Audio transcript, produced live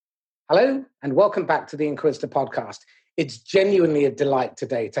Hello, and welcome back to the Inquisitor podcast. It's genuinely a delight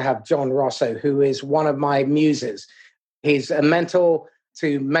today to have John Rosso, who is one of my muses. He's a mentor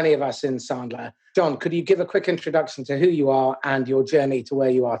to many of us in Sandler. John, could you give a quick introduction to who you are and your journey to where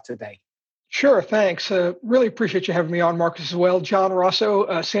you are today? Sure, thanks. Really appreciate you having me on, Marcus, as well. John Rosso,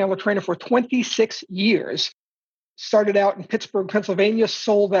 Sandler trainer for 26 years. Started out in Pittsburgh, Pennsylvania,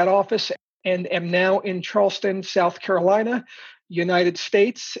 sold that office, and am now in Charleston, South Carolina, United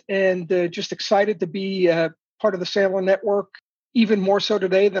States, and just excited to be part of the Sandler network, even more so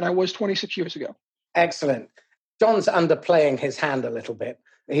today than I was 26 years ago. Excellent. John's underplaying his hand a little bit.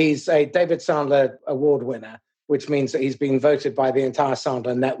 He's a David Sandler Award winner, which means that he's been voted by the entire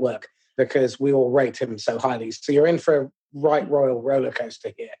Sandler network because we all rate him so highly. So you're in for a right royal roller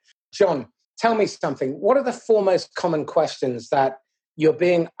coaster here. John, tell me something. What are the four most common questions that you're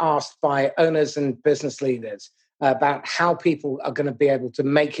being asked by owners and business leaders about how people are going to be able to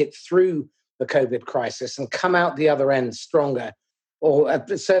make it through the COVID crisis and come out the other end stronger or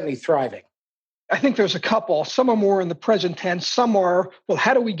certainly thriving? I think there's a couple. Some are more in the present tense. Some are, well,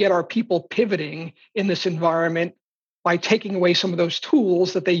 how do we get our people pivoting in this environment by taking away some of those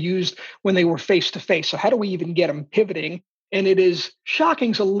tools that they used when they were face-to-face? So how do we even get them pivoting? And it is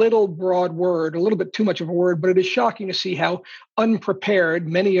shocking, is a little broad word, a little bit too much of a word, but it is shocking to see how unprepared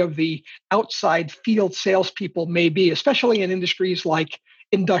many of the outside field salespeople may be, especially in industries like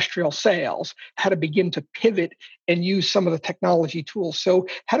industrial sales, how to begin to pivot and use some of the technology tools. So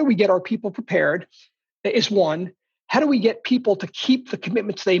how do we get our people prepared is one. How do we get people to keep the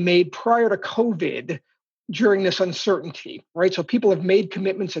commitments they made prior to COVID during this uncertainty, right? So people have made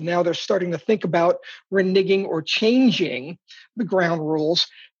commitments and now they're starting to think about reneging or changing the ground rules.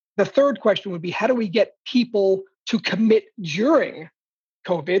 The third question would be, how do we get people to commit during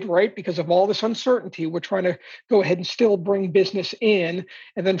COVID, right? Because of all this uncertainty, we're trying to go ahead and still bring business in.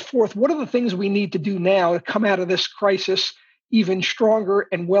 And then fourth, what are the things we need to do now to come out of this crisis even stronger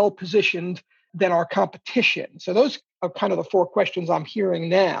and well-positioned than our competition? So those are kind of the four questions I'm hearing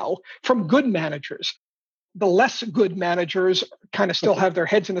now from good managers. The less good managers kind of still have their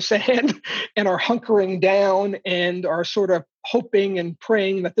heads in the sand and are hunkering down and are sort of hoping and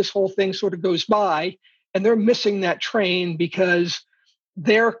praying that this whole thing sort of goes by. And they're missing that train because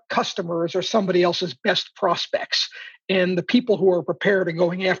their customers are somebody else's best prospects. And the people who are prepared are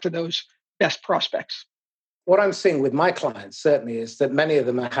going after those best prospects. What I'm seeing with my clients certainly is that many of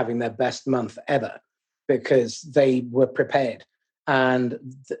them are having their best month ever because they were prepared. And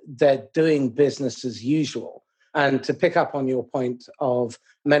they're doing business as usual. And to pick up on your point of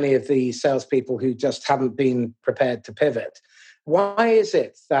many of the salespeople who just haven't been prepared to pivot, why is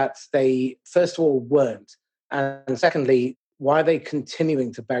it that they, first of all, weren't? And secondly, why are they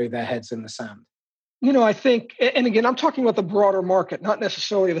continuing to bury their heads in the sand? You know, I think, and again, I'm talking about the broader market, not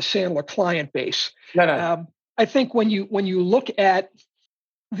necessarily the Sandler client base. No. I think when you look at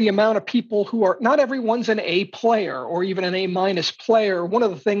the amount of people who are, not everyone's an A player or even an A- player. One of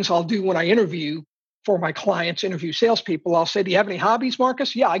the things I'll do when I interview for my clients, interview salespeople, I'll say, do you have any hobbies,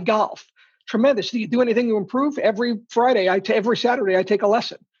 Marcus? Yeah, I golf. Tremendous. Do you do anything to improve? Every Saturday, I take a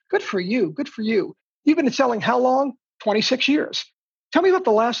lesson. Good for you. Good for you. You've been selling how long? 26 years. Tell me about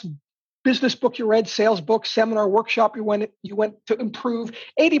the last business book you read, sales book, seminar, workshop you went to improve.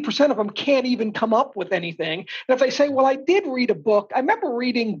 80% of them can't even come up with anything. And if they say, well, I did read a book, I remember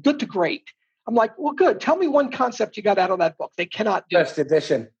reading Good to Great. I'm like, well, good. Tell me one concept you got out of that book. They cannot do. First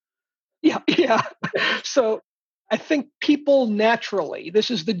edition. Yeah. So I think people naturally,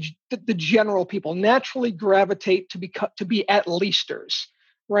 this is the general people, naturally gravitate to be at leasters,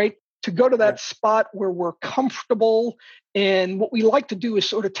 right? To go to that spot where we're comfortable. And what we like to do is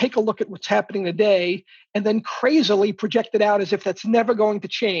sort of take a look at what's happening today and then crazily project it out as if that's never going to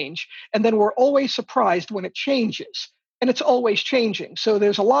change. And then we're always surprised when it changes. And it's always changing. So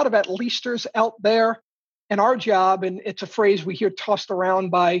there's a lot of at leasters out there. And our job, and it's a phrase we hear tossed around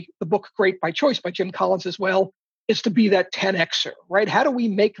by the book Great by Choice by Jim Collins as well, is to be that 10Xer, right? How do we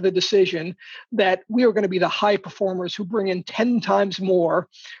make the decision that we are going to be the high performers who bring in 10 times more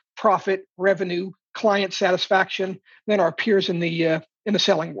profit, revenue, client satisfaction than our peers in the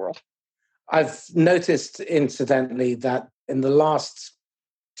selling world? I've noticed, incidentally, that in the last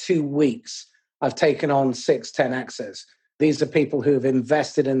 2 weeks, I've taken on 6 10Xers. These are people who have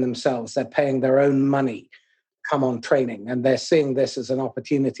invested in themselves. They're paying their own money, come on training, and they're seeing this as an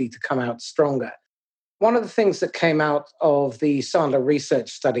opportunity to come out stronger. One of the things that came out of the Sandler research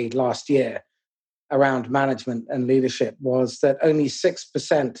study last year around management and leadership was that only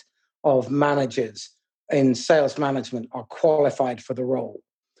 6% of managers in sales management are qualified for the role.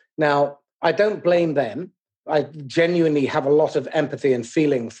 Now, I don't blame them I genuinely have a lot of empathy and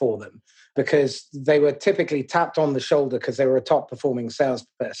feeling for them because they were typically tapped on the shoulder because they were a top performing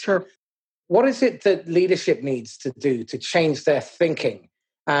salesperson. Sure. What is it that leadership needs to do to change their thinking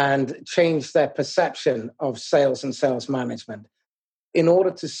and change their perception of sales and sales management in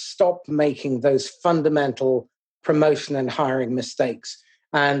order to stop making those fundamental promotion and hiring mistakes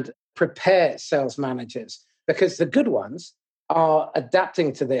and prepare sales managers? Because the good ones are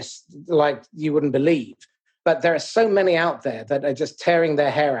adapting to this like you wouldn't believe. But there are so many out there that are just tearing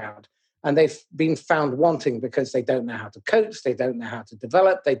their hair out. And they've been found wanting because they don't know how to coach, they don't know how to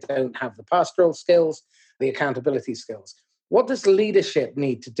develop, they don't have the pastoral skills, the accountability skills. What does leadership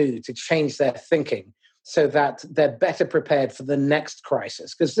need to do to change their thinking so that they're better prepared for the next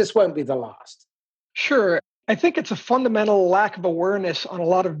crisis? Because this won't be the last. Sure. I think it's a fundamental lack of awareness on a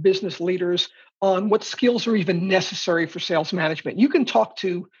lot of business leaders on what skills are even necessary for sales management. You can talk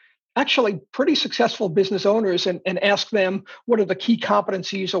to actually pretty successful business owners and ask them what are the key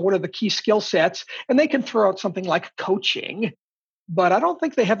competencies or what are the key skill sets, and they can throw out something like coaching, but I don't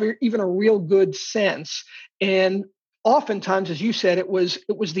think they have even a real good sense. And oftentimes, as you said, it was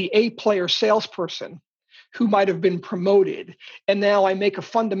the A player salesperson who might have been promoted, and now I make a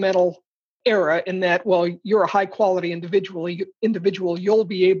fundamental error in that, well, you're a high quality individual, you'll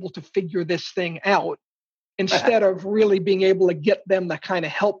be able to figure this thing out, instead of really being able to get them the kind of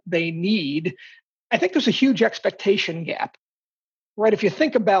help they need. I think there's a huge expectation gap, right? If you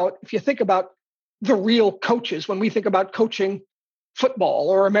think about the real coaches, when we think about coaching football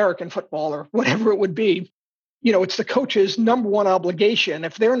or American football or whatever it would be, it's the coach's number one obligation.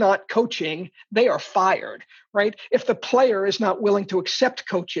 If they're not coaching, they are fired, right? If the player is not willing to accept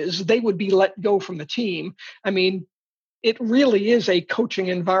coaches, they would be let go from the team. I mean, it really is a coaching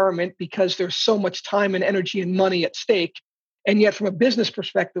environment because there's so much time and energy and money at stake. And yet from a business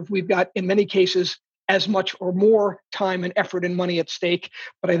perspective, we've got, in many cases, as much or more time and effort and money at stake.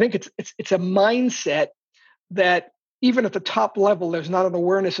 But I think it's a mindset that even at the top level, there's not an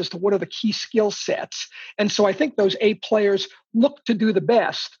awareness as to what are the key skill sets. And so I think those A players look to do the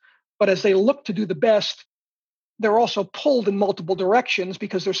best, but as they look to do the best, they're also pulled in multiple directions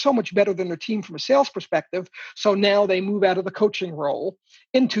because they're so much better than their team from a sales perspective. So now they move out of the coaching role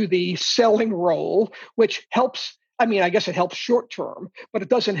into the selling role, which helps. I mean, I guess it helps short term, but it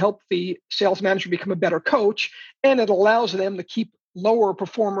doesn't help the sales manager become a better coach. And it allows them to keep lower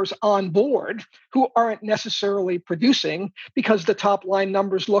performers on board who aren't necessarily producing because the top line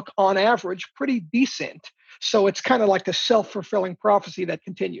numbers look on average pretty decent. So it's kind of like the self-fulfilling prophecy that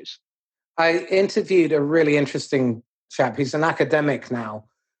continues. I interviewed a really interesting chap. He's an academic now,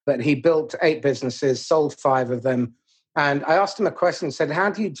 but he built 8 businesses, sold 5 of them. And I asked him a question, said, how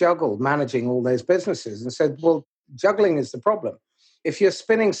do you juggle managing all those businesses? And said, well, juggling is the problem. If you're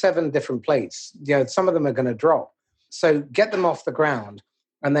spinning 7 different plates, some of them are going to drop. So get them off the ground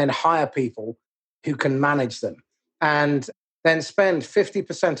and then hire people who can manage them. And then spend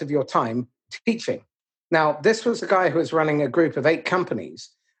 50% of your time teaching. Now, this was a guy who was running a group of 8 companies.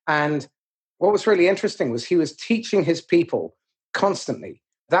 And what was really interesting was he was teaching his people constantly.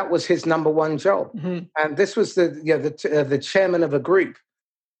 That was his number one job. Mm-hmm. And this was the chairman of a group.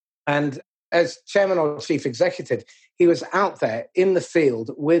 And as chairman or chief executive, he was out there in the field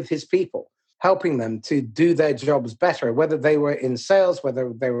with his people, helping them to do their jobs better, whether they were in sales,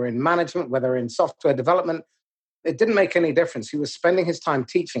 whether they were in management, whether in software development. It didn't make any difference. He was spending his time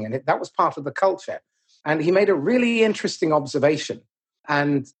teaching, and that was part of the culture. And he made a really interesting observation.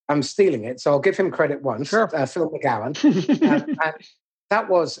 And I'm stealing it, so I'll give him credit once, sure. Phil McGowan. and that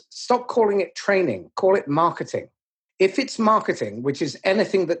was, stop calling it training, call it marketing. If it's marketing, which is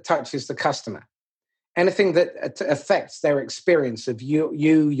anything that touches the customer, anything that affects their experience of you,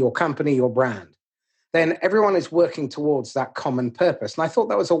 your company, your brand, then everyone is working towards that common purpose. And I thought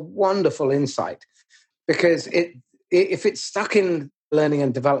that was a wonderful insight because if it's stuck in learning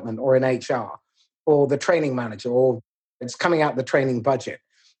and development or in HR or the training manager or it's coming out the training budget,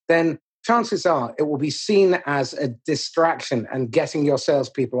 then chances are it will be seen as a distraction and getting your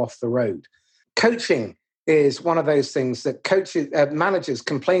salespeople off the road. Coaching is one of those things that managers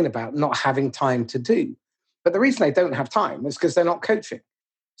complain about not having time to do. But the reason they don't have time is because they're not coaching.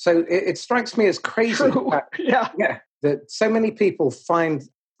 So it strikes me as crazy that so many people find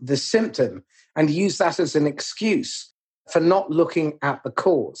the symptom and use that as an excuse for not looking at the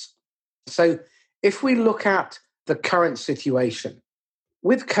cause. So if we look at the current situation,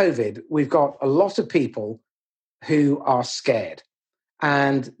 with COVID, we've got a lot of people who are scared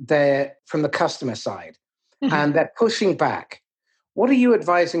and they're from the customer side and they're pushing back. What are you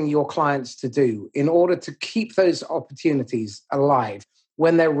advising your clients to do in order to keep those opportunities alive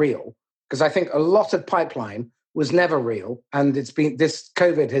when they're real? because I think a lot of pipeline was never real. And this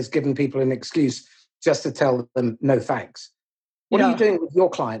COVID has given people an excuse just to tell them no thanks. What are you doing with your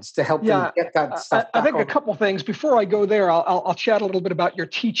clients to help them get that stuff back I think on? a couple of things. Before I go there, I'll chat a little bit about your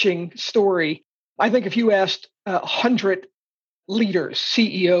teaching story. I think if you asked 100 leaders,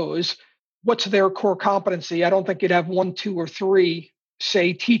 CEOs, what's their core competency, I don't think you'd have 1, 2, or 3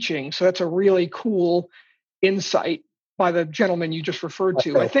 say teaching. So that's a really cool insight by the gentleman you just referred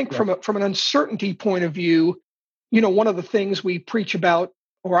to. I think from an uncertainty point of view, one of the things we preach about,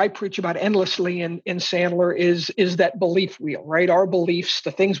 or I preach about endlessly in Sandler, is that belief wheel, right? Our beliefs,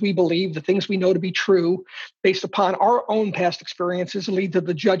 the things we believe, the things we know to be true, based upon our own past experiences, lead to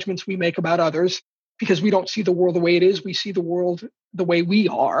the judgments we make about others, because we don't see the world the way it is. We see the world the way we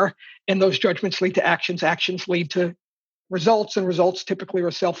are. And those judgments lead to actions. Actions lead to results, and results typically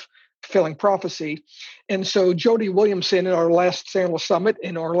are self-fulfilling prophecy. And so Jody Williamson at our last Sandler Summit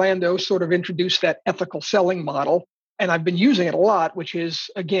in Orlando sort of introduced that ethical selling model. And I've been using it a lot, which is,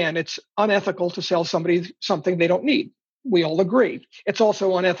 again, it's unethical to sell somebody something they don't need. We all agree. It's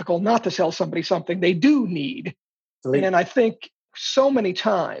also unethical not to sell somebody something they do need. And I think so many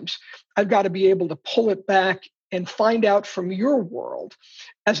times I've got to be able to pull it back and find out from your world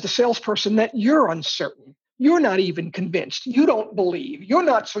as the salesperson that you're uncertain. You're not even convinced. You don't believe. You're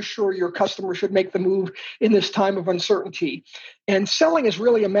not so sure your customer should make the move in this time of uncertainty. And selling is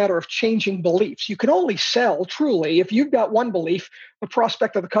really a matter of changing beliefs. You can only sell truly if you've got one belief, the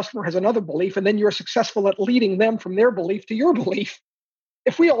prospect of the customer has another belief, and then you're successful at leading them from their belief to your belief.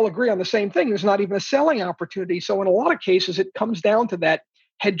 If we all agree on the same thing, there's not even a selling opportunity. So in a lot of cases, it comes down to that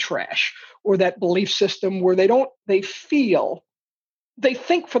head trash or that belief system where they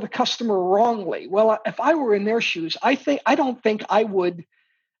think for the customer wrongly. Well, if I were in their shoes, I think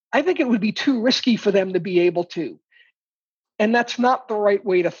it would be too risky for them to be able to. And that's not the right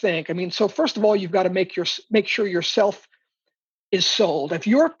way to think. I mean, so first of all, you've got to make sure yourself is sold. If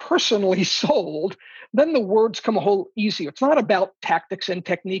you're personally sold, then the words come a whole easier. It's not about tactics and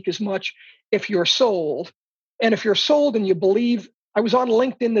technique as much if you're sold. And if you're sold and you believe, I was on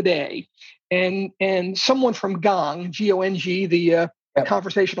LinkedIn today, and someone from Gong, G-O-N-G, the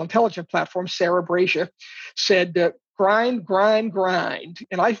conversational intelligence platform, Sarah Bracia, said, grind, grind, grind.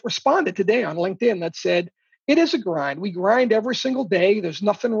 And I responded today on LinkedIn that said, it is a grind. We grind every single day. There's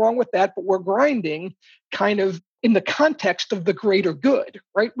nothing wrong with that, but we're grinding kind of in the context of the greater good,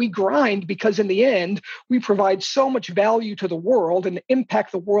 right? We grind because in the end, we provide so much value to the world and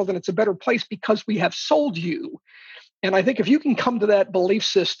impact the world, and it's a better place because we have sold you. And I think if you can come to that belief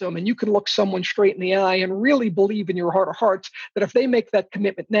system and you can look someone straight in the eye and really believe in your heart of hearts that if they make that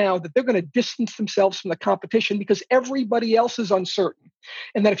commitment now, that they're going to distance themselves from the competition because everybody else is uncertain.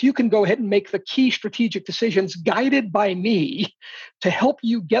 And that if you can go ahead and make the key strategic decisions guided by me to help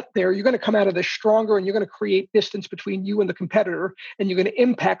you get there, you're going to come out of this stronger, and you're going to create distance between you and the competitor, and you're going to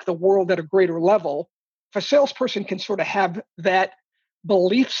impact the world at a greater level. If a salesperson can sort of have that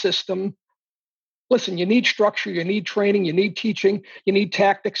belief system, listen, you need structure, you need training, you need teaching, you need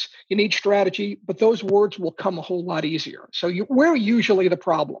tactics, you need strategy, but those words will come a whole lot easier. So we're usually the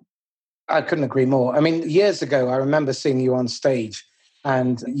problem. I couldn't agree more. I mean, years ago, I remember seeing you on stage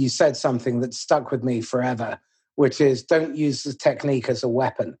and you said something that stuck with me forever, which is don't use the technique as a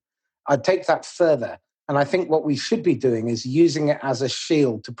weapon. I'd take that further. And I think what we should be doing is using it as a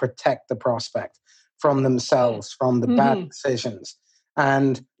shield to protect the prospect from themselves, from the bad decisions.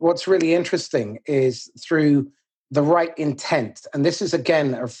 And what's really interesting is through the right intent, and this is,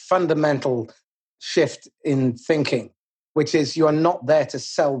 again, a fundamental shift in thinking, which is you're not there to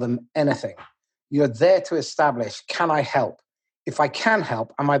sell them anything. You're there to establish, can I help? If I can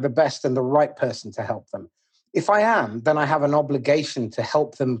help, am I the best and the right person to help them? If I am, then I have an obligation to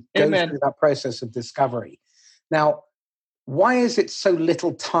help them go through that process of discovery. Now, why is it so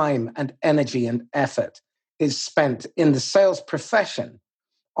little time and energy and effort is spent in the sales profession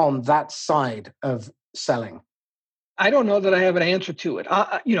on that side of selling? I don't know that I have an answer to it.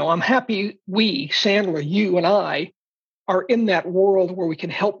 I'm happy we, Sandler, you and I, are in that world where we can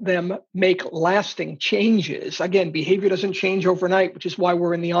help them make lasting changes. Again, behavior doesn't change overnight, which is why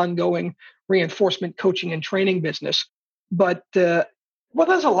we're in the ongoing reinforcement coaching and training business. But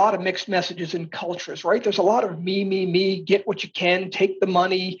there's a lot of mixed messages in cultures, right? There's a lot of me, get what you can, take the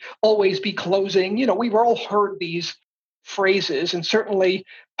money, always be closing. We've all heard these phrases, and certainly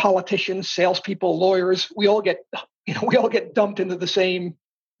politicians, salespeople, lawyers, we all get dumped into the same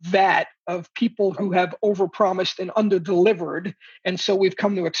vat of people who have overpromised and underdelivered. And so we've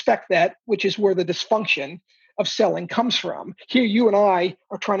come to expect that, which is where the dysfunction of selling comes from. Here, you and I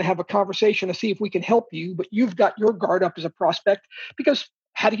are trying to have a conversation to see if we can help you, but you've got your guard up as a prospect because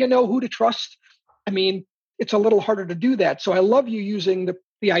How do you know who to trust? I mean, it's a little harder to do that. So I love you using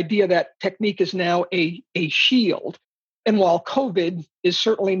the idea that technique is now a shield. And while COVID is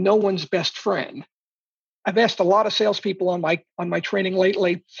certainly no one's best friend, I've asked a lot of salespeople on my training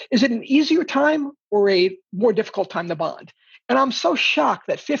lately, is it an easier time or a more difficult time to bond? And I'm so shocked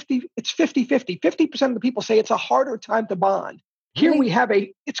that it's 50-50. 50% of the people say it's a harder time to bond. Here we have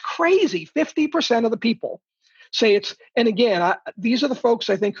it's crazy. 50% of the people say it's, and again, these are the folks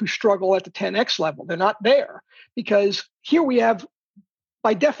I think who struggle at the 10X level. They're not there because here we have,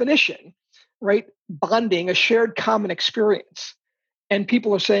 by definition, right, bonding, a shared common experience. And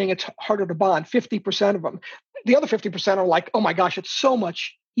people are saying it's harder to bond, 50% of them. The other 50% are like, oh my gosh, it's so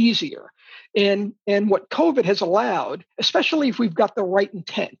much easier. And what COVID has allowed, especially if we've got the right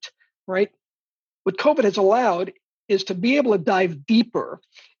intent, right? What COVID has allowed is to be able to dive deeper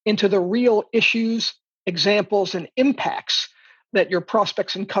into the real issues, examples, and impacts that your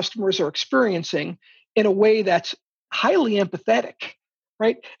prospects and customers are experiencing in a way that's highly empathetic,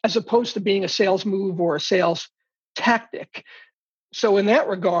 right? As opposed to being a sales move or a sales tactic. So in that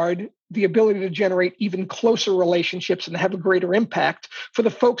regard, the ability to generate even closer relationships and have a greater impact for the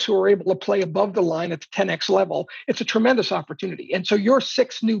folks who are able to play above the line at the 10X level, it's a tremendous opportunity. And so your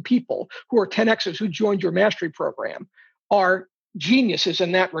 6 new people who are 10Xers who joined your mastery program are geniuses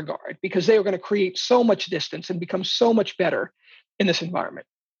in that regard because they are going to create so much distance and become so much better in this environment.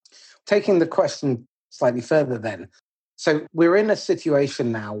 Taking the question slightly further then. So we're in a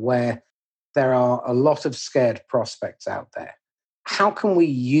situation now where there are a lot of scared prospects out there. How can we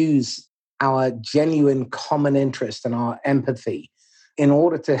use our genuine common interest and our empathy in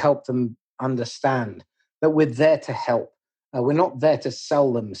order to help them understand that we're there to help? We're not there to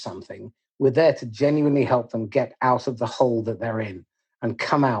sell them something. We're there to genuinely help them get out of the hole that they're in and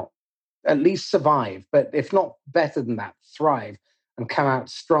come out, at least survive, but if not better than that, thrive and come out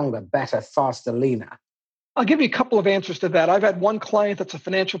stronger, better, faster, leaner. I'll give you a couple of answers to that. I've had one client that's a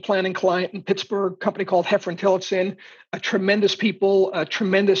financial planning client in Pittsburgh, a company called Heffron Tillotson, a tremendous people, a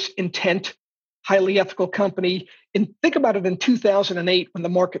tremendous intent, highly ethical company. And think about it in 2008 when the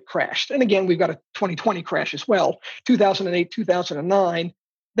market crashed. And again, we've got a 2020 crash as well. 2008, 2009,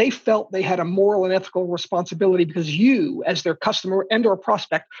 they felt they had a moral and ethical responsibility because you, as their customer and or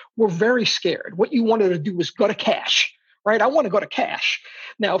prospect, were very scared. What you wanted to do was go to cash. Right? I want to go to cash.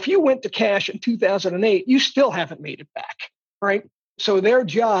 Now, if you went to cash in 2008, you still haven't made it back, right? So their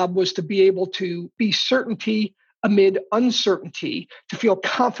job was to be able to be certainty amid uncertainty, to feel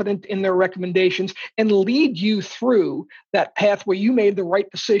confident in their recommendations and lead you through that path where you made the right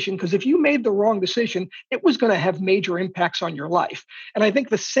decision. Because if you made the wrong decision, it was going to have major impacts on your life. And I think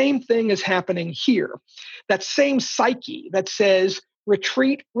the same thing is happening here. That same psyche that says,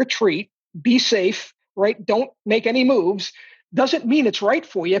 retreat, be safe, right? Don't make any moves, doesn't mean it's right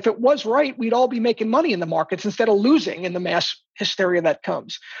for you. If it was right, we'd all be making money in the markets instead of losing in the mass hysteria that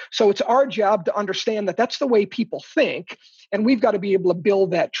comes. So it's our job to understand that that's the way people think, and we've got to be able to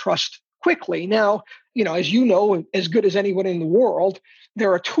build that trust quickly. Now, as you know, as good as anyone in the world,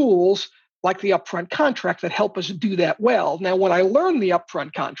 there are tools like the upfront contract that help us do that well. Now, when I learned the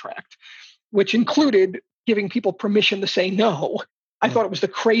upfront contract, which included giving people permission to say no, I thought it was the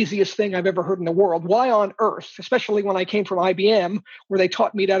craziest thing I've ever heard in the world. Why on earth, especially when I came from IBM, where they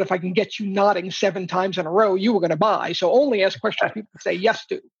taught me that if I can get you nodding 7 times in a row, you were going to buy. So only ask questions people say yes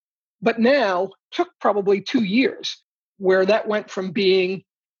to. But now, took probably 2 years, where that went from being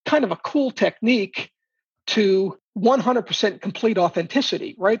kind of a cool technique to 100% complete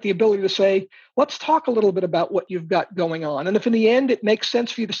authenticity, right? The ability to say, let's talk a little bit about what you've got going on. And if in the end it makes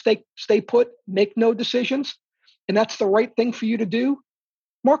sense for you to stay put, make no decisions, and that's the right thing for you to do,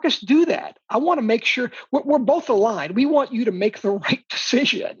 Marcus, do that. I want to make sure we're both aligned. We want you to make the right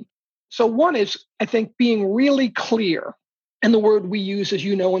decision. So one is, I think, being really clear. And the word we use, as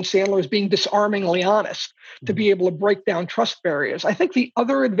you know, in Sandler is being disarmingly honest to be able to break down trust barriers. I think the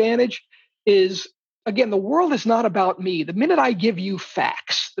other advantage is, again, the world is not about me. The minute I give you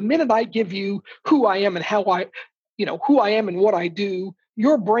facts, the minute I give you who I am and who I am and what I do,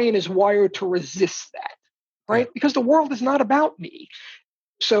 your brain is wired to resist that. Right? Because the world is not about me.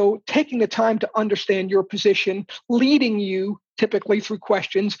 So taking the time to understand your position, leading you typically through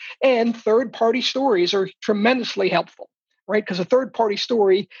questions, and third-party stories are tremendously helpful, right? Because a third-party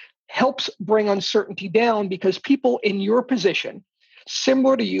story helps bring uncertainty down because people in your position,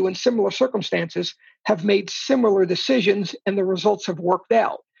 similar to you in similar circumstances, have made similar decisions and the results have worked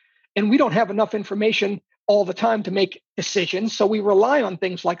out. And we don't have enough information all the time to make decisions. So we rely on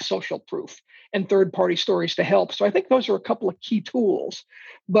things like social proof and third-party stories to help. So I think those are a couple of key tools.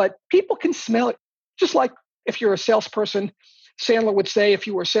 But people can smell it, just like if you're a salesperson Sandler would say if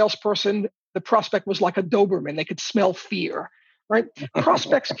you were a salesperson, the prospect was like a Doberman. They could smell fear, right?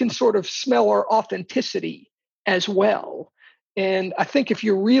 Prospects can sort of smell our authenticity as well. And I think if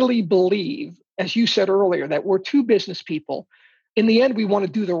you really believe, as you said earlier, that we're two business people, in the end, we want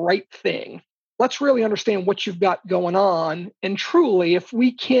to do the right thing. Let's really understand what you've got going on. And truly, if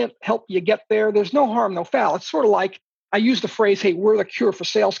we can't help you get there, there's no harm, no foul. It's sort of like I use the phrase, hey, we're the cure for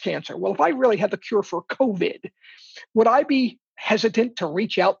sales cancer. Well, if I really had the cure for COVID, would I be hesitant to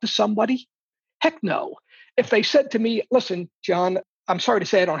reach out to somebody? Heck no. If they said to me, listen, John, I'm sorry to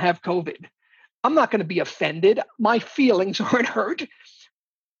say I don't have COVID, I'm not going to be offended. My feelings aren't hurt.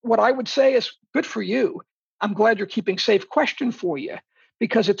 What I would say is good for you. I'm glad you're keeping safe. Question for you,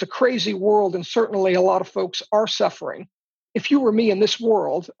 because it's a crazy world and certainly a lot of folks are suffering. If you were me in this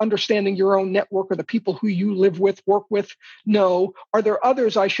world, understanding your own network or the people who you live with, work with, know, are there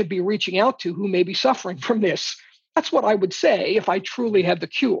others I should be reaching out to who may be suffering from this? That's what I would say if I truly had the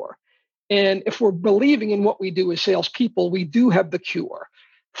cure. And if we're believing in what we do as salespeople, we do have the cure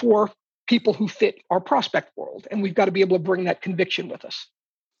for people who fit our prospect world. And we've got to be able to bring that conviction with us.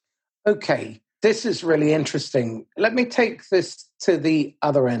 Okay, this is really interesting. Let me take this to the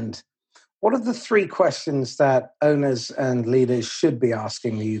other end. What are the 3 questions that owners and leaders should be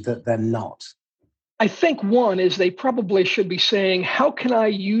asking you that they're not? I think one is they probably should be saying, how can I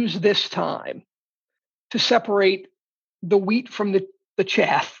use this time to separate the wheat from the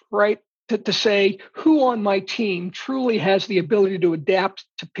chaff, right? To say who on my team truly has the ability to adapt,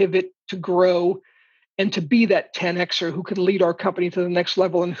 to pivot, to grow, and to be that 10Xer who could lead our company to the next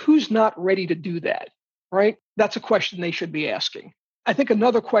level, and who's not ready to do that, right? That's a question they should be asking. I think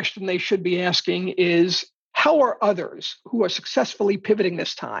another question they should be asking is, how are others who are successfully pivoting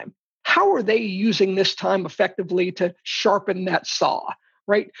this time, how are they using this time effectively to sharpen that saw,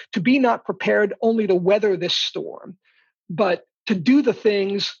 right? To be not prepared only to weather this storm, but to do the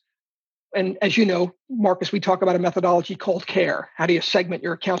things. And as you know, Marcus, we talk about a methodology called CARE. How do you segment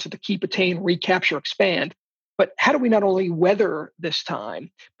your accounts into keep, attain, recapture, expand? But how do we not only weather this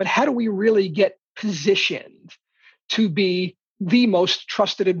time, but how do we really get positioned to be the most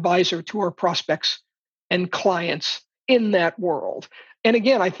trusted advisor to our prospects and clients in that world? And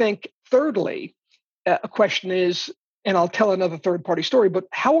again, I think thirdly, a question is, and I'll tell another third-party story, but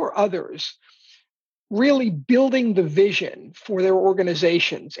how are others really building the vision for their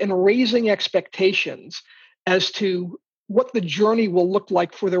organizations and raising expectations as to what the journey will look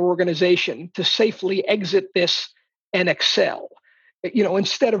like for their organization to safely exit this and excel?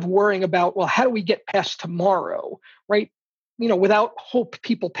 Instead of worrying about, well, how do we get past tomorrow, right? Without hope,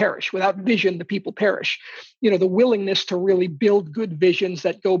 people perish. Without vision, the people perish. The willingness to really build good visions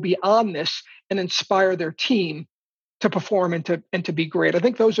that go beyond this and inspire their team to perform and to be great. I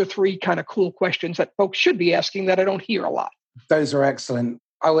think those are 3 kind of cool questions that folks should be asking that I don't hear a lot. Those are excellent.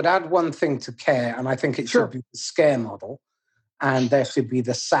 I would add one thing to CARE, and I think it should be the SCARE model, and there should be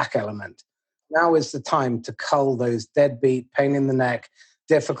the SAC element. Now is the time to cull those deadbeat, pain in the neck,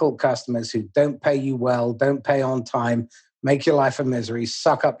 difficult customers who don't pay you well, don't pay on time, make your life a misery,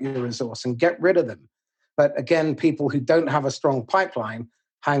 suck up your resource, and get rid of them. But again, people who don't have a strong pipeline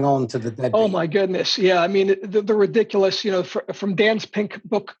hang on to the deadbeat. Oh my goodness. Yeah. I mean, the ridiculous, from Dan's Pink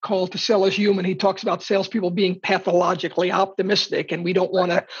book called To Sell as Human, he talks about salespeople being pathologically optimistic, and we don't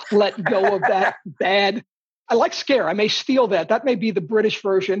want to let go of that bad. I like SCARE. I may steal that. That may be the British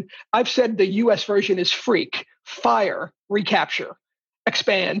version. I've said the US version is FREAK: fire, recapture,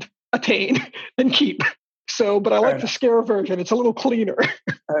 expand, attain, and keep. So, but I like the SCARE version. It's a little cleaner.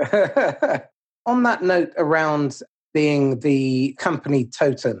 On that note around being the company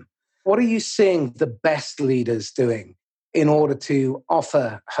totem, what are you seeing the best leaders doing in order to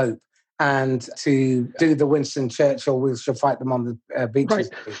offer hope and to do the Winston Churchill, we shall fight them on the beaches?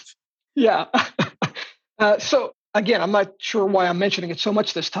 Right. Beach? Yeah. So again, I'm not sure why I'm mentioning it so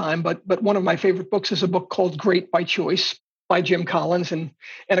much this time, but one of my favorite books is a book called Great by Choice by Jim Collins and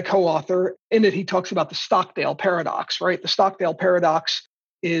a co-author. In it, he talks about the Stockdale paradox, right? The Stockdale paradox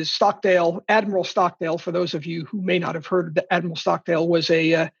is Admiral Stockdale, for those of you who may not have heard of Admiral Stockdale, was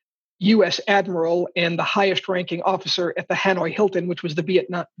a U.S. admiral and the highest ranking officer at the Hanoi Hilton, which was the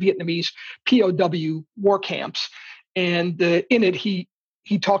Vietnamese POW war camps. And in it, he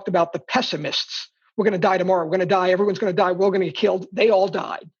talked about the pessimists. We're going to die tomorrow. We're going to die. Everyone's going to die. We're all going to get killed. They all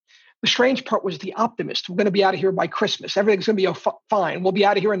died. The strange part was the optimist. We're going to be out of here by Christmas. Everything's going to be fine. We'll be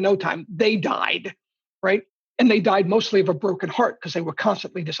out of here in no time. They died, right? And they died mostly of a broken heart because they were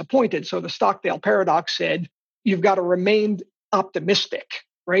constantly disappointed. So the Stockdale paradox said, you've got to remain optimistic,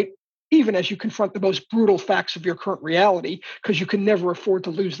 right? even as you confront the most brutal facts of your current reality, because you can never afford to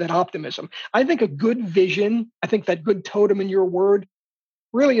lose that optimism. I think a good vision, I think that good totem in your word,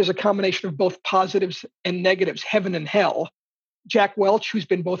 really is a combination of both positives and negatives, heaven and hell. Jack Welch, who's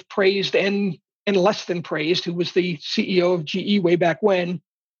been both praised and less than praised, who was the CEO of GE way back when,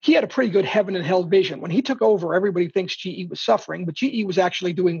 he had a pretty good heaven and hell vision. When he took over, everybody thinks GE was suffering, but GE was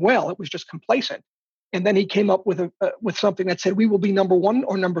actually doing well. It was just complacent. And then he came up with with something that said, we will be number one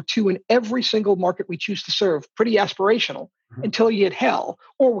or number two in every single market we choose to serve. Pretty aspirational until you hit hell,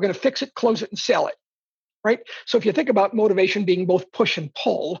 or we're going to fix it, close it, and sell it. Right? So if you think about motivation being both push and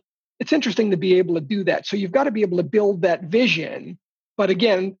pull, it's interesting to be able to do that. So you've got to be able to build that vision. But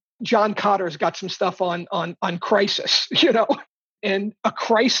again, John Cotter's got some stuff on crisis, and a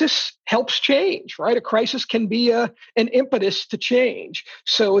crisis helps change, right? A crisis can be an impetus to change.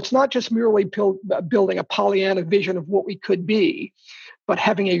 So it's not just merely building a Pollyanna vision of what we could be, but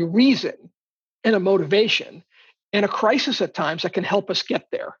having a reason and a motivation and a crisis at times that can help us get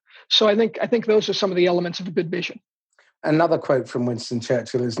there. So I think those are some of the elements of a good vision. Another quote from Winston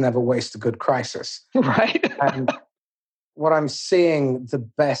Churchill is never waste a good crisis. Right. And what I'm seeing the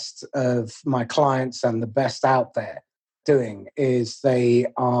best of my clients and the best out there doing is they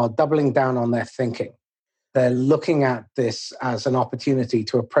are doubling down on their thinking. They're looking at this as an opportunity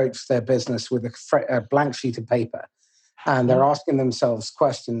to approach their business with a blank sheet of paper. And they're asking themselves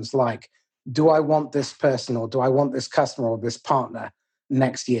questions like, do I want this person, or do I want this customer or this partner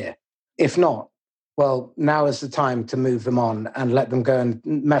next year? If not, well, now is the time to move them on and let them go and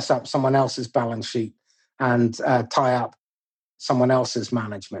mess up someone else's balance sheet and tie up someone else's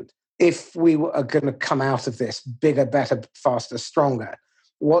management. If we are going to come out of this bigger, better, faster, stronger,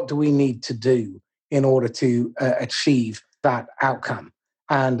 what do we need to do in order to achieve that outcome?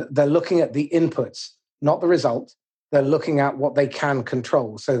 And they're looking at the inputs, not the result. They're looking at what they can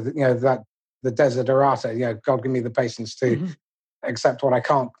control. So that, that the desiderata, God give me the patience to accept what I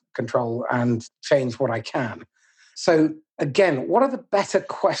can't control and change what I can. So again, what are the better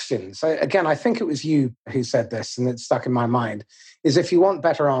questions? Again, I think it was you who said this, and it stuck in my mind, is if you want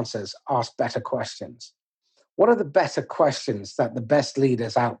better answers, ask better questions. What are the better questions that the best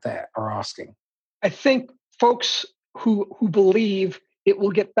leaders out there are asking? I think folks who believe it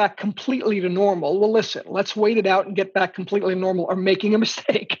will get back completely to normal, well, listen, let's wait it out and get back completely normal, are making a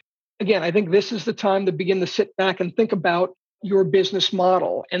mistake. Again, I think this is the time to begin to sit back and think about your business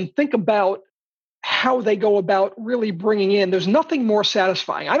model and think about how they go about really bringing in. There's nothing more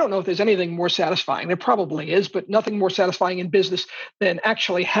satisfying. I don't know if there's anything more satisfying. There probably is, but nothing more satisfying in business than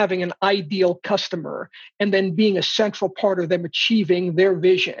actually having an ideal customer and then being a central part of them achieving their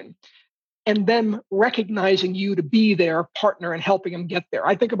vision and them recognizing you to be their partner and helping them get there.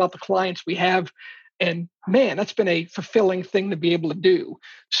 I think about the clients we have, and man, that's been a fulfilling thing to be able to do.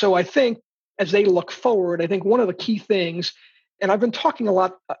 So I think as they look forward, I think one of the key things, and I've been talking a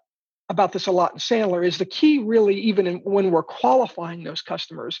lot about this a lot in Sandler, is the key really, even when we're qualifying those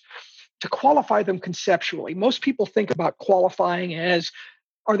customers, to qualify them conceptually. Most people think about qualifying as,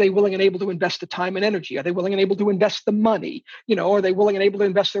 are they willing and able to invest the time and energy? Are they willing and able to invest the money? Are they willing and able to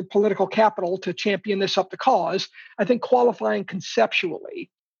invest their political capital to champion this up the cause? I think qualifying conceptually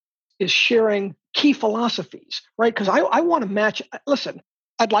is sharing key philosophies, right? Because I want to match, listen,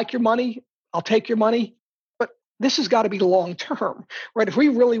 I'd like your money, I'll take your money, but this has got to be long term, right? If we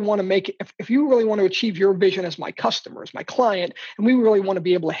really want to make it, if you really want to achieve your vision as my customer, as my client, and we really want to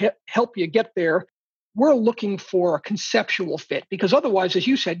be able to help you get there, we're looking for a conceptual fit, because otherwise, as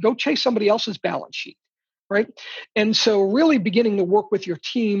you said, go chase somebody else's balance sheet, right? And so really beginning to work with your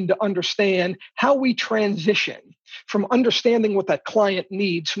team to understand how we transition from understanding what that client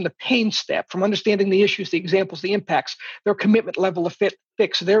needs, from the pain step, from understanding the issues, the examples, the impacts, their commitment level to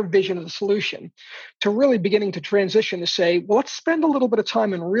fix their vision of the solution, to really beginning to transition to say, well, let's spend a little bit of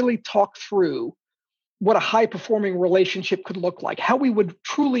time and really talk through what a high-performing relationship could look like, how we would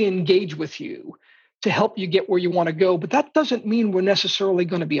truly engage with you to help you get where you want to go. But that doesn't mean we're necessarily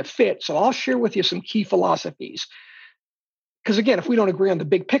going to be a fit. So I'll share with you some key philosophies. Because again, if we don't agree on the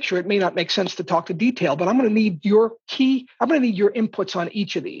big picture, it may not make sense to talk to detail, but I'm going to need your inputs on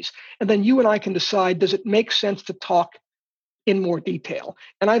each of these. And then you and I can decide, does it make sense to talk in more detail?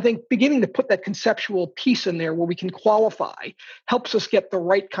 And I think beginning to put that conceptual piece in there where we can qualify helps us get the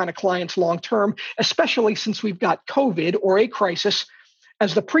right kind of clients long-term, especially since we've got COVID or a crisis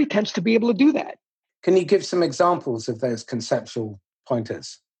as the pretense to be able to do that. Can you give some examples of those conceptual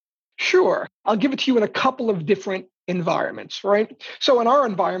pointers? Sure. I'll give it to you in a couple of different environments, right? So in our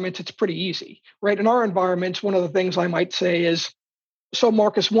environment, it's pretty easy, right? In our environments, one of the things I might say is, so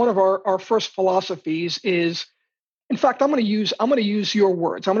Marcus, one of our first philosophies is In fact, I'm going to use your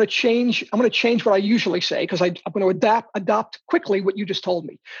words. I'm going to change what I usually say because I'm going to adopt quickly what you just told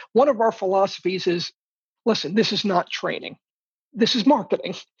me. One of our philosophies is, listen, this is not training. This is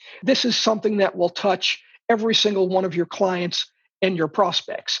marketing. This is something that will touch every single one of your clients and your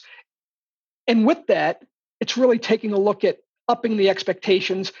prospects. And with that, it's really taking a look at upping the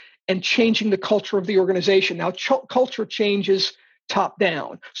expectations and changing the culture of the organization. Now, culture changes top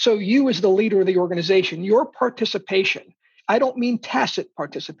down. So you as the leader of the organization, your participation, I don't mean tacit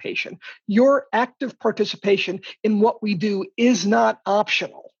participation, your active participation in what we do is not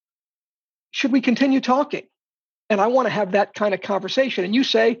optional. Should we continue talking? And I want to have that kind of conversation. And you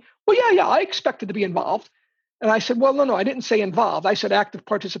say, well, yeah, I expected to be involved. And I said, well, no, I didn't say involved. I said active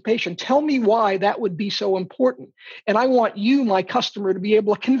participation. Tell me why that would be so important. And I want you, my customer, to be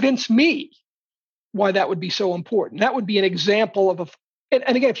able to convince me why that would be so important. That would be an example of and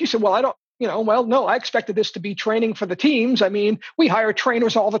again, if you said, well, no, I expected this to be training for the teams. I mean, we hire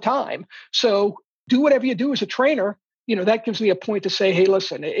trainers all the time. So do whatever you do as a trainer. That gives me a point to say, hey,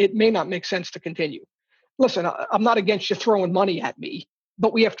 listen, it may not make sense to continue. Listen, I'm not against you throwing money at me,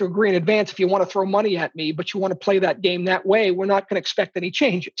 but we have to agree in advance if you want to throw money at me, but you want to play that game that way, we're not going to expect any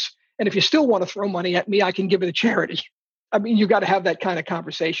changes. And if you still want to throw money at me, I can give it to charity. I mean, you got to have that kind of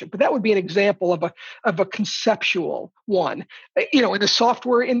conversation. But that would be an example of a conceptual one. In the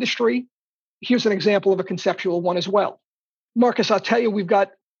software industry, here's an example of a conceptual one as well. Marcus, I'll tell you,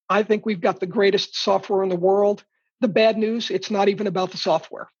 I think we've got the greatest software in the world. The bad news, it's not even about the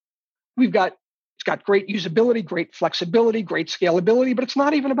software. It's got great usability, great flexibility, great scalability, but it's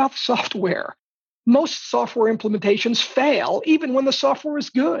not even about the software. Most software implementations fail even when the software is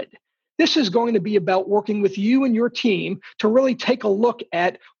good. This is going to be about working with you and your team to really take a look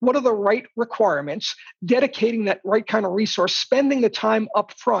at what are the right requirements, dedicating that right kind of resource, spending the time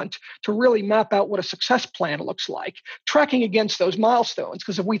up front to really map out what a success plan looks like, tracking against those milestones.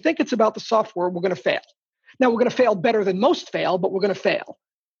 Because if we think it's about the software, we're going to fail. Now, we're going to fail better than most fail, but we're going to fail.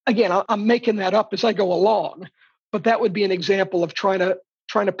 Again, I'm making that up as I go along, but that would be an example of trying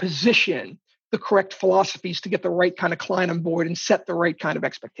to position the correct philosophies to get the right kind of client on board and set the right kind of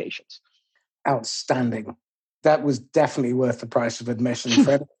expectations. Outstanding. That was definitely worth the price of admission.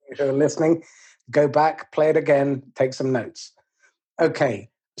 For everyone who are listening, go back, play it again, take some notes. Okay.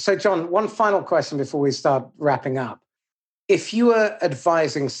 So, John, one final question before we start wrapping up. If you were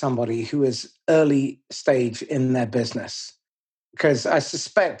advising somebody who is early stage in their business, because I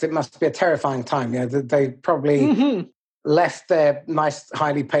suspect it must be a terrifying time, they probably left their nice,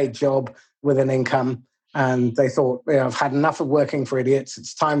 highly paid job with an income, and they thought, I've had enough of working for idiots.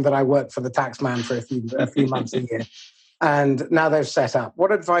 It's time that I work for the tax man for a few months a year. And now they've set up.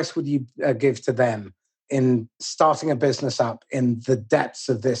 What advice would you give to them in starting a business up in the depths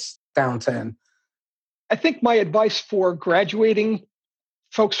of this downturn? I think my advice for graduating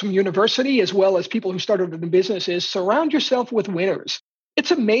folks from university, as well as people who started in business, is surround yourself with winners.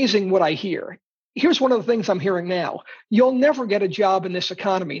 It's amazing what I hear. Here's one of the things I'm hearing now. You'll never get a job in this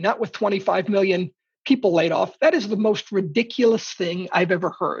economy, not with 25 million people laid off. That is the most ridiculous thing I've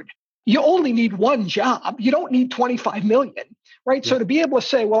ever heard. You only need one job. You don't need 25 million, right? Yeah. So to be able to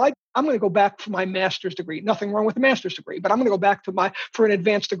say, well, I'm going to go back for my master's degree. Nothing wrong with a master's degree, but I'm going to go back for an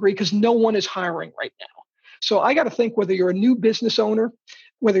advanced degree because no one is hiring right now. So I got to think whether you're a new business owner,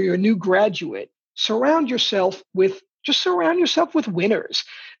 whether you're a new graduate, surround yourself with winners.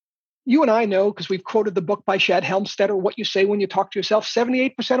 You and I know, because we've quoted the book by Shad Helmstetter, What You Say When You Talk to Yourself,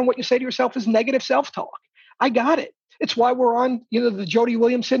 78% of what you say to yourself is negative self-talk. I got it. It's why we're on, the Jody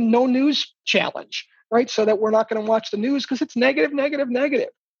Williamson No News Challenge, right? So that we're not going to watch the news because it's negative, negative, negative.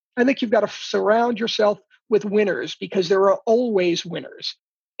 I think you've got to surround yourself with winners because there are always winners.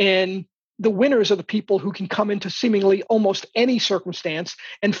 And the winners are the people who can come into seemingly almost any circumstance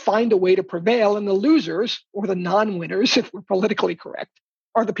and find a way to prevail. And the losers, or the non-winners, if we're politically correct,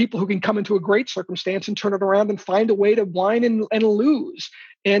 are the people who can come into a great circumstance and turn it around and find a way to whine and lose.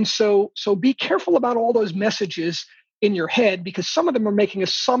 And so be careful about all those messages in your head, because some of them are making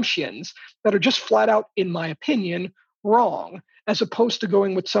assumptions that are just flat out, in my opinion, wrong, as opposed to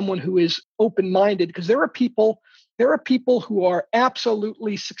going with someone who is open-minded, because there are people who are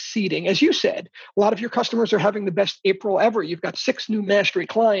absolutely succeeding. As you said, a lot of your customers are having the best April ever. You've got 6 new mastery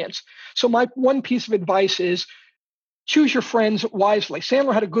clients. So my one piece of advice is choose your friends wisely.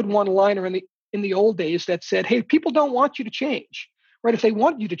 Sandler had a good one-liner in the old days that said, hey, people don't want you to change, right? If they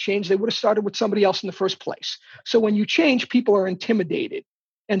want you to change, they would have started with somebody else in the first place. So when you change, people are intimidated.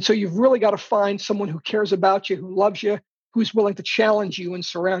 And so you've really got to find someone who cares about you, who loves you, who's willing to challenge you, and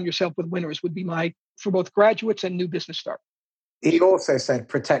surround yourself with winners would be for both graduates and new business start. He also said,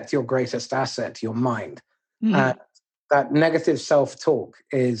 protect your greatest asset, your mind. Mm-hmm. that negative self-talk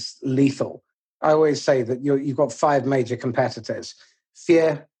is lethal. I always say that you've got 5 major competitors: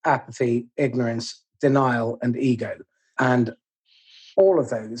 fear, apathy, ignorance, denial, and ego. And all of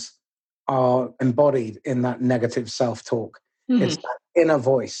those are embodied in that negative self-talk. Mm-hmm. It's that inner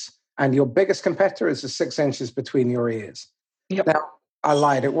voice. And your biggest competitor is the 6 inches between your ears. Yep. Now, I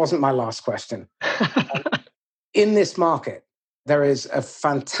lied. It wasn't my last question. In this market, there is a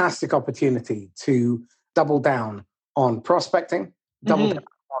fantastic opportunity to double down on prospecting, double down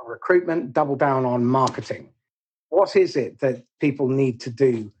on recruitment, double down on marketing. What is it that people need to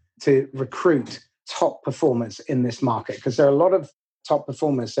do to recruit top performers in this market? Because there are a lot of top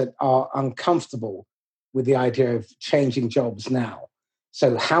performers that are uncomfortable with the idea of changing jobs now.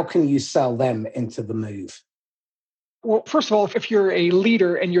 So how can you sell them into the move? Well, first of all, if you're a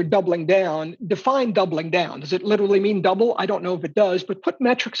leader and you're doubling down, define doubling down. Does it literally mean double? I don't know if it does, but put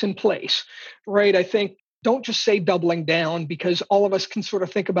metrics in place, right? I think don't just say doubling down, because all of us can sort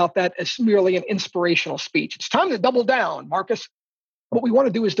of think about that as merely an inspirational speech. It's time to double down, Marcus. What we want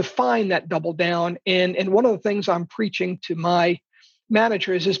to do is define that double down. And one of the things I'm preaching to my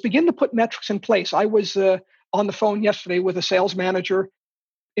managers is begin to put metrics in place. I was on the phone yesterday with a sales manager.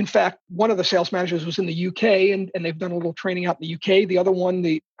 In fact, one of the sales managers was in the UK, and they've done a little training out in the UK. The other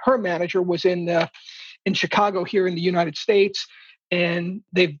one, her manager, was in Chicago here in the United States, and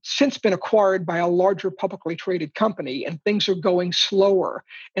they've since been acquired by a larger publicly traded company, and things are going slower.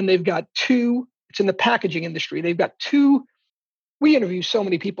 And they've got 2, it's in the packaging industry. They've got 2, we interview so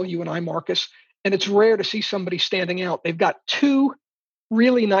many people, you and I, Marcus, and it's rare to see somebody standing out. They've got 2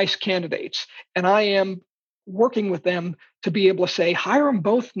 really nice candidates, and I am working with them to be able to say, hire them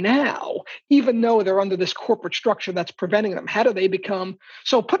both now, even though they're under this corporate structure that's preventing them. How do they become?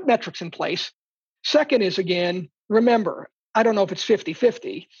 So put metrics in place. Second is, again, remember, I don't know if it's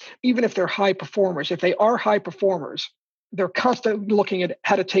 50-50, even if they're high performers. If they are high performers, they're constantly looking at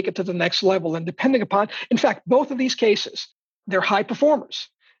how to take it to the next level. And depending upon, in fact, both of these cases, they're high performers.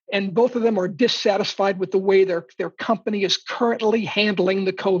 And both of them are dissatisfied with the way their company is currently handling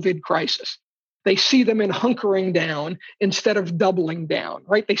the COVID crisis. They see them in hunkering down instead of doubling down,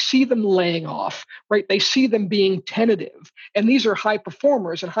 right? They see them laying off, right? They see them being tentative. And these are high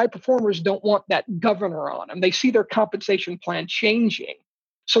performers, and high performers don't want that governor on them. They see their compensation plan changing.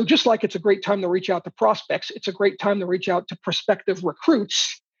 So just like it's a great time to reach out to prospects, it's a great time to reach out to prospective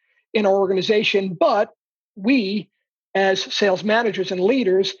recruits in our organization. But we, as sales managers and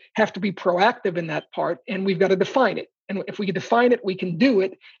leaders, have to be proactive in that part, and we've got to define it. And if we can define it, we can do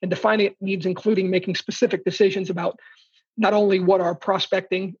it. And defining it needs including making specific decisions about not only what our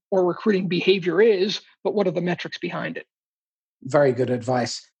prospecting or recruiting behavior is, but what are the metrics behind it. Very good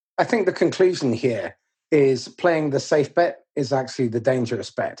advice. I think the conclusion here is playing the safe bet is actually the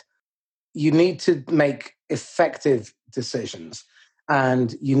dangerous bet. You need to make effective decisions,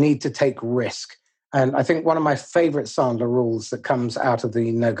 and you need to take risk. And I think one of my favorite Sandler rules that comes out of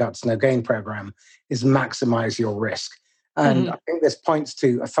the No Guts, No Gain program is maximize your risk. And I think this points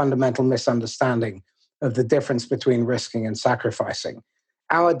to a fundamental misunderstanding of the difference between risking and sacrificing.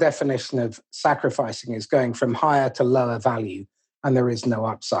 Our definition of sacrificing is going from higher to lower value, and there is no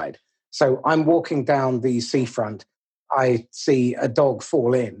upside. So I'm walking down the seafront. I see a dog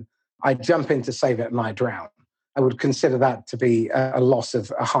fall in. I jump in to save it, and I drown. I would consider that to be a loss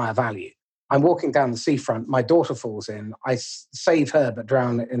of a higher value. I'm walking down the seafront. My daughter falls in. I save her, but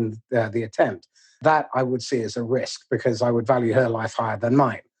drown in the attempt. That I would see as a risk, because I would value her life higher than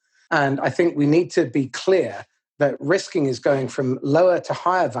mine. And I think we need to be clear that risking is going from lower to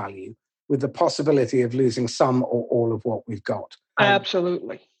higher value with the possibility of losing some or all of what we've got.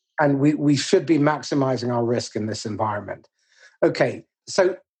 Absolutely. And we should be maximizing our risk in this environment. Okay,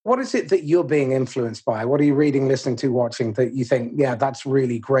 so what is it that you're being influenced by? What are you reading, listening to, watching that you think, yeah, that's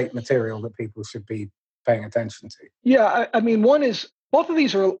really great material that people should be paying attention to? Yeah, I mean, one is, both of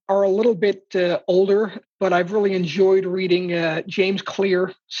these are a little bit older, but I've really enjoyed reading James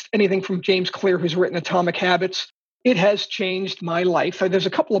Clear, anything from James Clear, who's written Atomic Habits. It has changed my life. There's a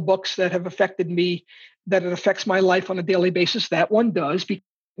couple of books that have affected me, that it affects my life on a daily basis. That one does. I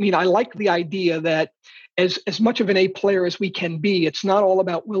mean, I like the idea that as much of an A player as we can be, it's not all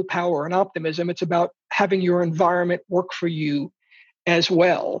about willpower and optimism. It's about having your environment work for you as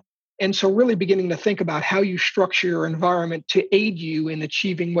well. And so really beginning to think about how you structure your environment to aid you in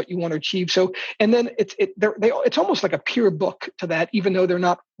achieving what you want to achieve. So, and then it's almost like a peer book to that, even though they're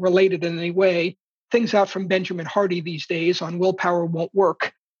not related in any way. Things out from Benjamin Hardy these days on willpower won't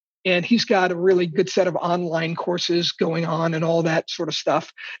work. And he's got a really good set of online courses going on and all that sort of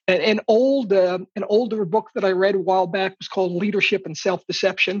stuff. An older book that I read a while back was called Leadership and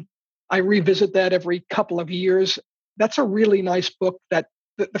Self-Deception. I revisit that every couple of years. That's a really nice book. That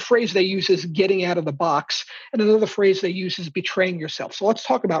the phrase they use is getting out of the box. And another phrase they use is betraying yourself. So let's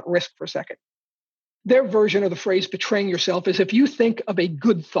talk about risk for a second. Their version of the phrase betraying yourself is if you think of a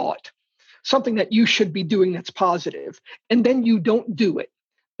good thought, something that you should be doing that's positive, and then you don't do it,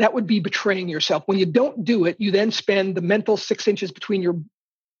 that would be betraying yourself. When you don't do it, you then spend the mental 6 inches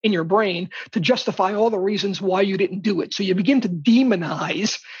in your brain to justify all the reasons why you didn't do it. So you begin to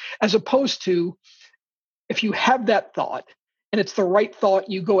demonize, as opposed to if you have that thought and it's the right thought,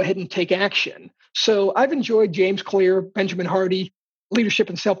 you go ahead and take action. So I've enjoyed James Clear, Benjamin Hardy, Leadership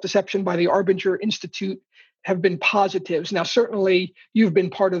and Self-Deception by the Arbinger Institute have been positives. Now, certainly you've been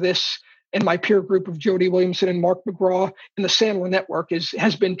part of this, and my peer group of Jody Williamson and Mark McGraw and the Sandler Network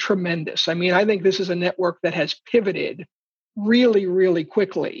has been tremendous. I mean, I think this is a network that has pivoted really, really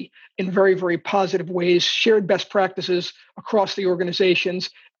quickly in very, very positive ways, shared best practices across the organizations,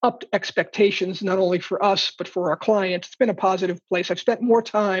 upped expectations, not only for us, but for our clients. It's been a positive place. I've spent more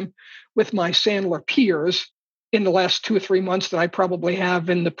time with my Sandler peers in the last 2 or 3 months than I probably have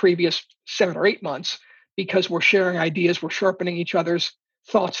in the previous 7 or 8 months, because we're sharing ideas, we're sharpening each other's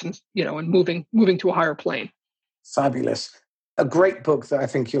thoughts, and moving to a higher plane. Fabulous. A great book that I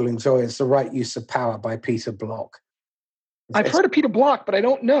think you'll enjoy is The Right Use of Power by Peter Block. I've heard of Peter Block, but I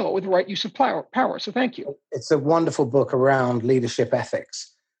don't know The Right Use of Power. So thank you. It's a wonderful book around leadership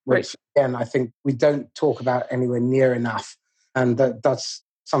ethics, which again, I think we don't talk about anywhere near enough. And that's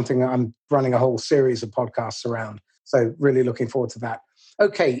something that I'm running a whole series of podcasts around. So really looking forward to that.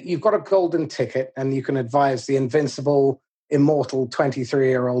 Okay, you've got a golden ticket and you can advise the invincible, immortal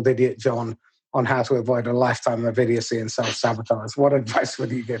 23-year-old idiot John on how to avoid a lifetime of idiocy and self-sabotage. What advice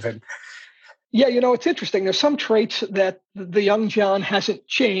would you give him? Yeah, it's interesting. There's some traits that the young John hasn't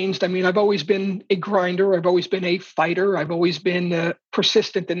changed. I mean, I've always been a grinder. I've always been a fighter. I've always been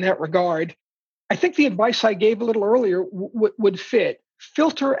persistent in that regard. I think the advice I gave a little earlier would fit.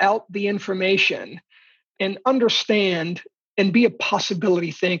 Filter out the information and understand and be a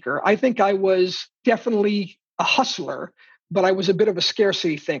possibility thinker. I think I was definitely a hustler, but I was a bit of a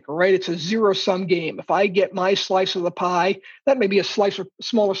scarcity thinker, right? It's a zero-sum game. If I get my slice of the pie, that may be a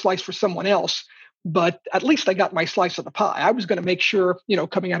smaller slice for someone else, but at least I got my slice of the pie. I was going to make sure,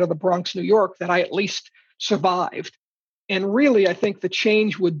 coming out of the Bronx, New York, that I at least survived. And really, I think the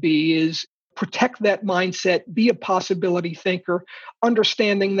change would be is protect that mindset, be a possibility thinker,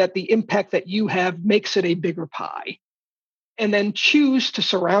 understanding that the impact that you have makes it a bigger pie. And then choose to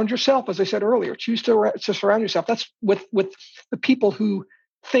surround yourself, as I said earlier, choose to surround yourself. That's with the people who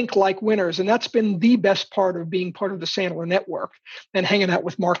think like winners. And that's been the best part of being part of the Sandler Network and hanging out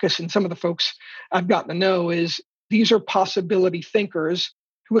with Marcus and some of the folks I've gotten to know is these are possibility thinkers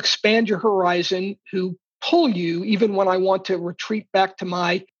who expand your horizon, who pull you even when I want to retreat back to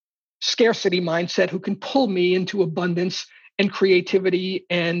my scarcity mindset, who can pull me into abundance and creativity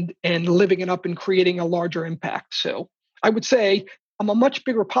and living it up and creating a larger impact. So I would say I'm a much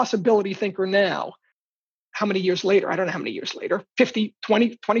bigger possibility thinker now. How many years later? I don't know how many years later, 50,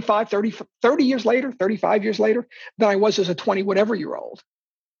 20, 25, 30 years later, 35 years later, than I was as a 20-whatever-year-old.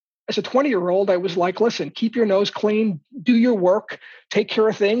 As a 20-year-old, I was like, listen, keep your nose clean, do your work, take care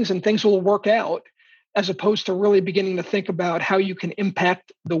of things, and things will work out, as opposed to really beginning to think about how you can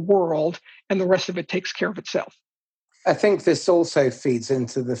impact the world and the rest of it takes care of itself. I think this also feeds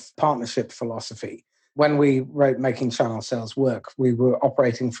into the partnership philosophy. When we wrote Making Channel Sales Work, we were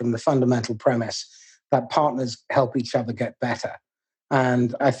operating from the fundamental premise that partners help each other get better.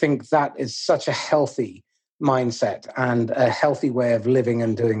 And I think that is such a healthy mindset and a healthy way of living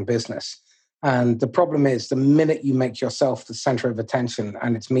and doing business. And the problem is the minute you make yourself the center of attention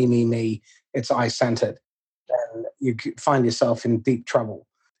and it's me, it's I-centered, then you find yourself in deep trouble.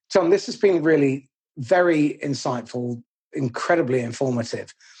 John, this has been really very insightful, incredibly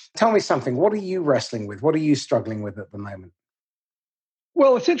informative. Tell me something. What are you wrestling with? What are you struggling with at the moment?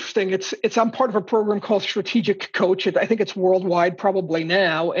 Well, it's interesting. I'm part of a program called Strategic Coach. I think it's worldwide probably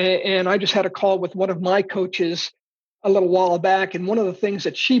now. And I just had a call with one of my coaches a little while back. And one of the things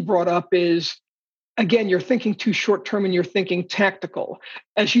that she brought up is, again, you're thinking too short term and you're thinking tactical.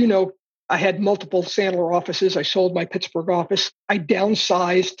 As you know, I had multiple Sandler offices. I sold my Pittsburgh office. I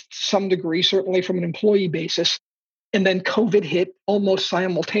downsized to some degree, certainly from an employee basis. And then COVID hit almost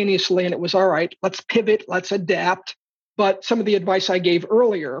simultaneously. And it was, all right, let's pivot, let's adapt. But some of the advice I gave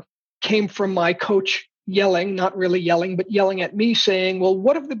earlier came from my coach yelling, not really yelling, but yelling at me saying, well,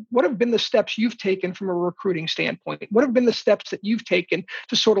 what have been the steps you've taken from a recruiting standpoint? What have been the steps that you've taken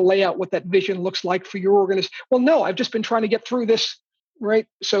to sort of lay out what that vision looks like for your organization? Well, no, I've just been trying to get through this, right?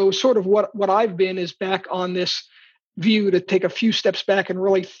 So sort of what I've been is back on this view to take a few steps back and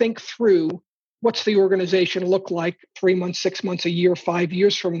really think through what's the organization look like 3 months, 6 months, a year, 5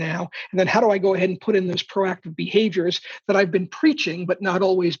 years from now? And then how do I go ahead and put in those proactive behaviors that I've been preaching, but not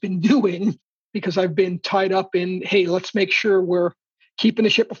always been doing because I've been tied up in, hey, let's make sure we're keeping the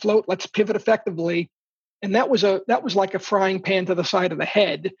ship afloat. Let's pivot effectively. And that was like a frying pan to the side of the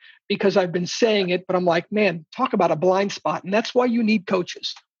head because I've been saying it, but I'm like, man, talk about a blind spot. And that's why you need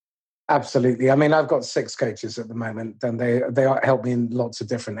coaches. Absolutely. I mean, I've got 6 coaches at the moment, and they help me in lots of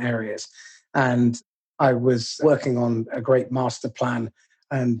different areas. And I was working on a great master plan,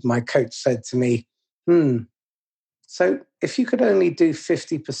 and my coach said to me, so if you could only do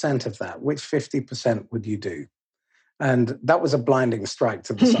 50% of that, which 50% would you do? And that was a blinding strike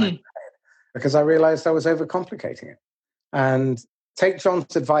to the side of the head because I realized I was overcomplicating it. And take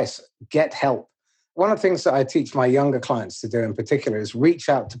John's advice, get help. One of the things that I teach my younger clients to do in particular is reach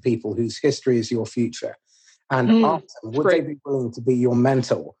out to people whose history is your future and ask them, would they be willing to be your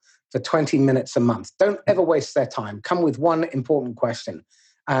mentor for 20 minutes a month? Don't ever waste their time. Come with one important question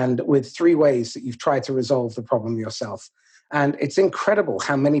and with 3 ways that you've tried to resolve the problem yourself. And it's incredible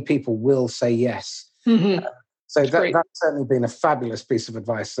how many people will say yes. So that's certainly been a fabulous piece of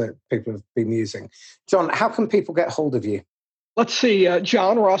advice that people have been using. John, how can people get hold of you? Let's see,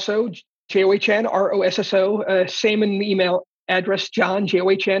 John Rosso, JOHN, same in the email address, John,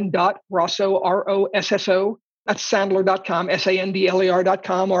 JOHN.Rosso, ROSSO. That's Sandler.com,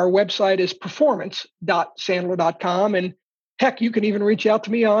 SANDLER.com. Our website is performance.sandler.com. And heck, you can even reach out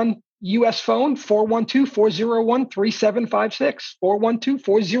to me on US phone, 412-401-3756,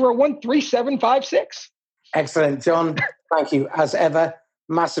 412-401-3756. Excellent. John, thank you. As ever,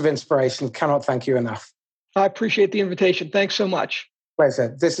 massive inspiration. Cannot thank you enough. I appreciate the invitation. Thanks so much.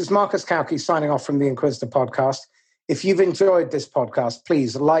 Pleasure. This is Marcus Cauchi signing off from the Inquisitor podcast. If you've enjoyed this podcast,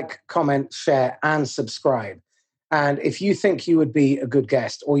 please like, comment, share, and subscribe. And if you think you would be a good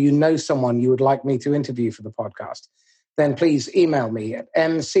guest or you know someone you would like me to interview for the podcast, then please email me at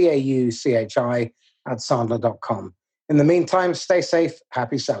mcauchi@sandler.com. In the meantime, stay safe.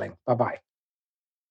 Happy selling. Bye-bye.